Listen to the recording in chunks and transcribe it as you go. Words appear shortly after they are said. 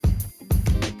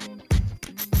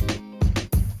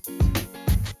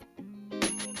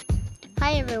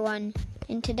everyone.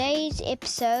 In today's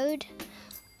episode,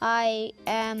 I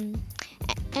am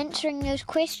answering those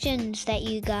questions that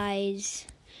you guys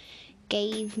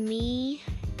gave me.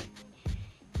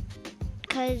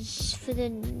 Because for the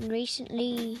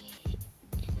recently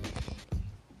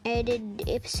added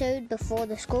episode before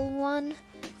the school one,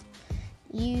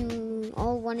 you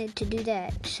all wanted to do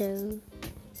that. So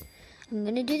I'm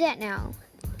going to do that now.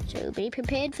 So be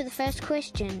prepared for the first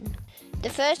question. The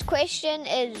first question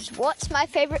is, what's my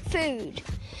favorite food?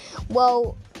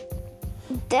 Well,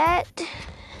 that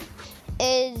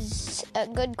is a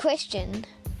good question,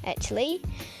 actually.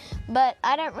 But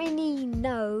I don't really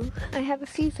know. I have a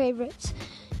few favorites.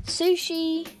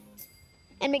 Sushi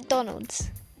and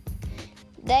McDonald's.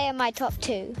 They are my top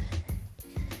two.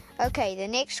 Okay, the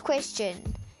next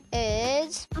question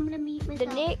is...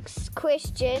 The next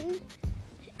question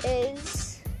is...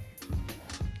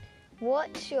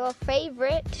 What's your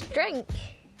favorite drink?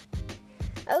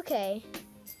 Okay.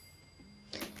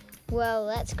 Well,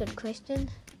 that's a good question.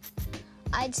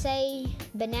 I'd say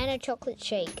banana chocolate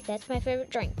shake. That's my favorite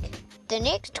drink. The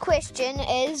next question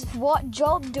is, what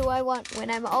job do I want when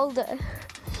I'm older?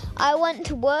 I want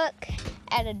to work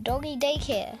at a doggy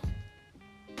daycare.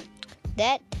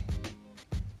 That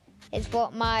is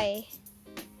what my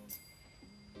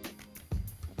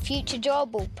future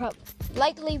job will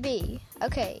likely be.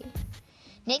 Okay.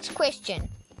 Next question.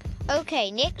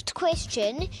 Okay, next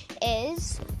question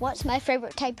is, what's my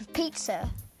favorite type of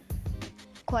pizza?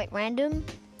 Quite random.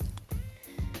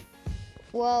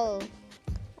 Well,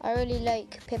 I really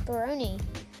like pepperoni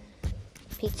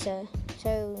pizza.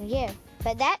 So, yeah.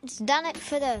 But that's done it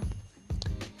for the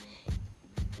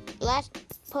last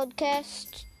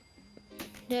podcast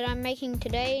that I'm making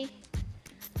today.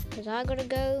 Because I gotta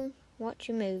go watch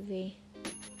a movie.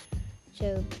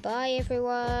 So, bye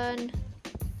everyone.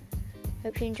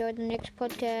 Hope you enjoyed the next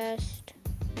podcast.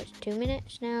 It's 2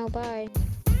 minutes now. Bye.